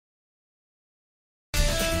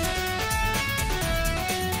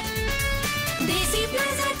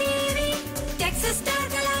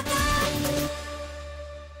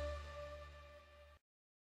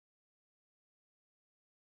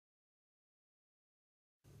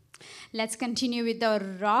Let's continue with the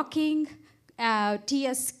rocking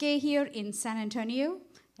TSK here in San Antonio.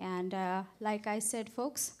 And like I said,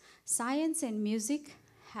 folks, science and music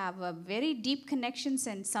have a very deep connections,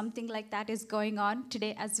 and something like that is going on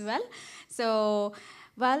today as well. So,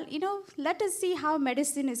 well, let us see how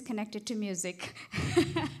medicine is connected to music.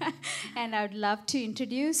 And I would love to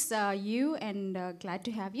introduce you, and glad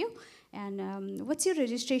to have you. And what's your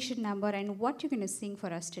registration number, and what you're going to sing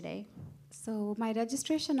for us today? So my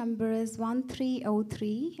registration number is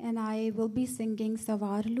 1303, and I will be singing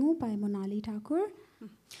Savarlu by Monali Thakur.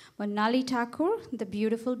 Monali Thakur, the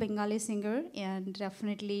beautiful Bengali singer, and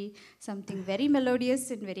definitely something very melodious,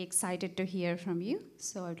 and very excited to hear from you.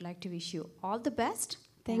 So I'd like to wish you all the best.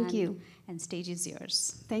 Thank you. And stage is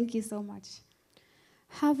yours. Thank you so much.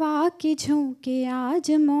 हवा के झोंके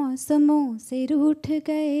आज मौसमों से रूठ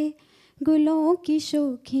गए, गुलों की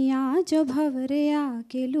शोखियाँ जो भंवरे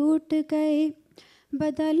आके लूट गए।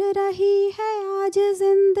 बदल रही है आज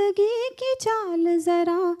जिंदगी की चाल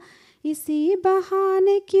ज़रा, इसी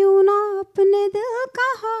बहाने क्यों ना अपने दिल का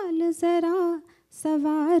हाल ज़रा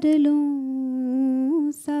सवार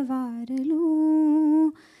लूँ, सवार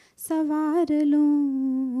लूँ, सवार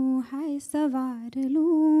लूँ, हाय सवार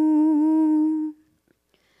लूँ।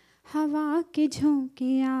 हवा के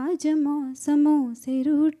झोंके आज मौसमों से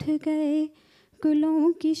रूठ गए,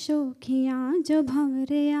 गुलों की शोखियाँ जो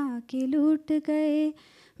भंवरे आके लूट गए।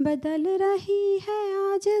 बदल रही है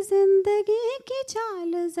आज जिंदगी की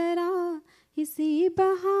चाल ज़रा, इसी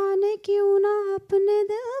बहाने क्यों ना अपने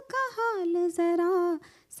दिल का हाल ज़रा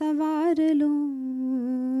सवार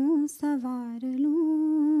लूँ, सवार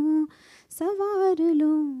लूँ, सवार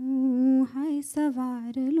लूँ, हाय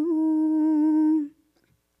सवार लूँ।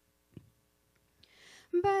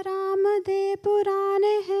 बरामदे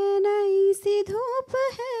पुराने हैं, नई सी धूप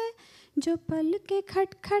है, जो पल के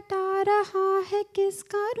खटखटा रहा है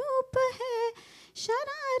किसका रूप है।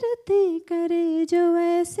 शरारतें करे जो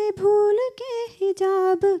ऐसे भूल के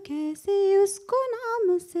हिजाब, कैसे उसको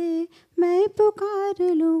नाम से मैं पुकार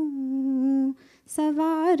लूँ,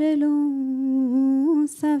 सवार लूँ,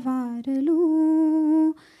 सवार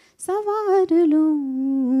लूँ, सवार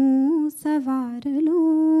लूँ, सवार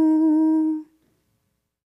लूँ।